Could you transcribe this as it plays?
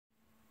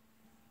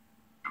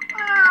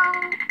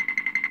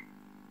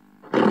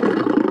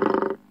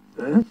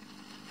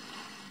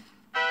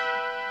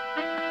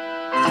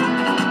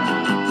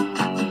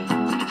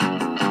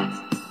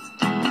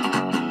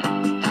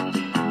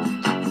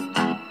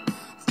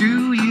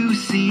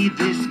see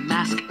this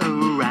mask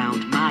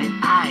around my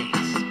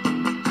eyes?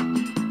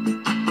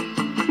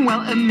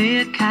 Well, a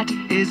meerkat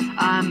is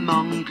a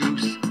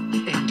mongoose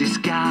in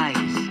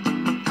disguise.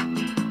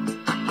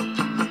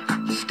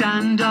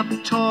 Stand up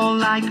tall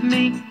like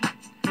me,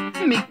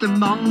 meet the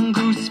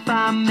mongoose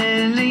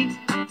family.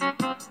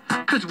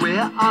 'Cause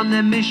we're on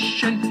a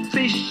mission,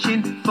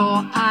 fishing for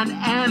an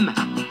M.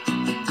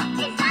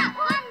 Is that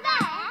one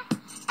there?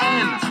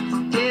 M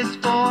is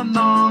for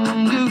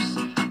mongoose.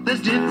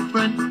 There's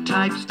different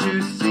types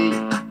to see.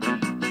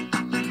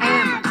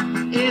 M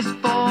is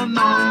for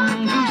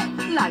mongoose,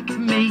 like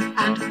me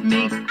and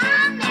me.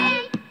 And me.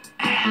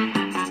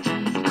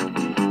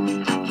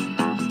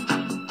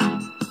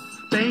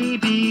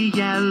 Baby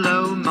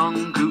yellow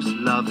mongoose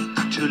love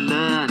to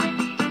learn,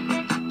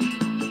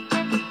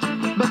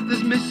 but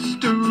there's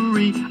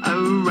mystery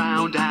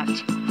around at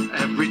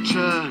every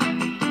turn.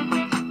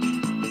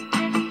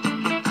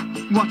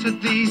 What are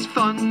these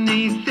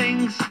funny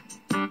things?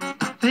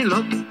 They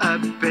look a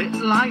bit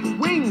like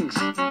wings.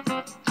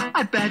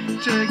 I'd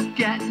better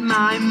get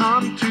my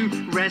mom to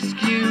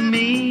rescue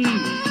me.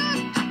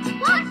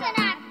 What an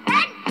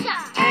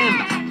adventure! M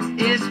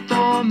is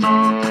for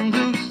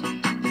mongoose,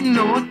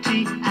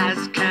 naughty as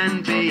can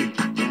be.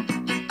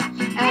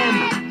 M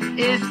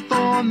is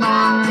for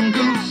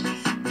mongoose,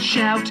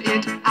 shout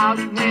it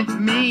out with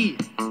me.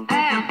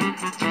 M.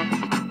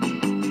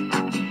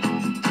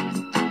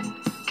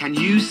 Can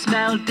you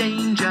smell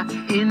danger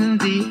in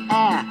the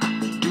air?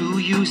 Do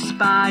you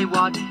spy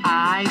what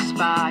I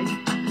spy?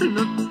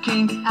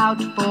 Looking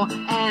out for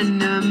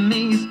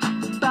enemies,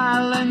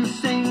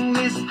 balancing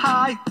this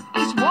high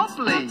is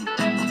wobbly.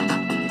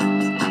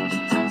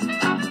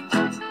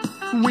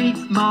 We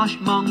marsh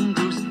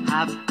mongoose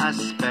have a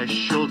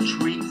special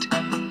treat,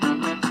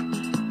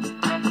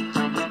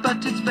 but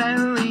it's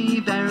very,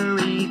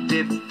 very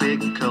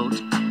difficult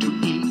to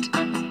eat.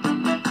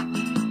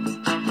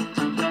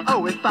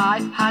 Oh, if I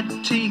had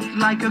teeth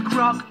like a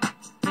croc,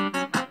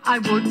 I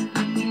wouldn't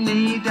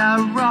need a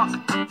rock.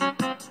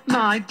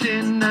 My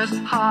dinner's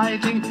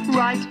hiding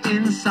right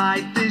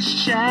inside this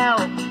shell.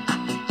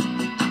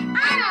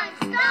 And I'm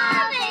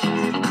starving!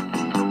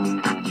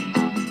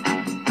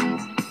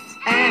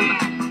 M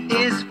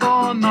is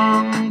for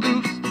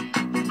mongoose,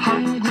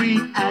 hungry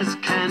as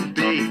can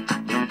be.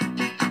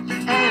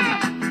 M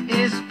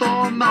is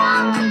for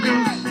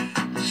mongoose,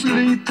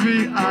 sleepy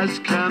as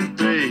can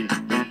be.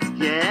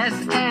 Yes,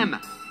 M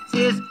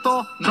is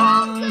for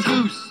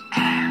mongoose.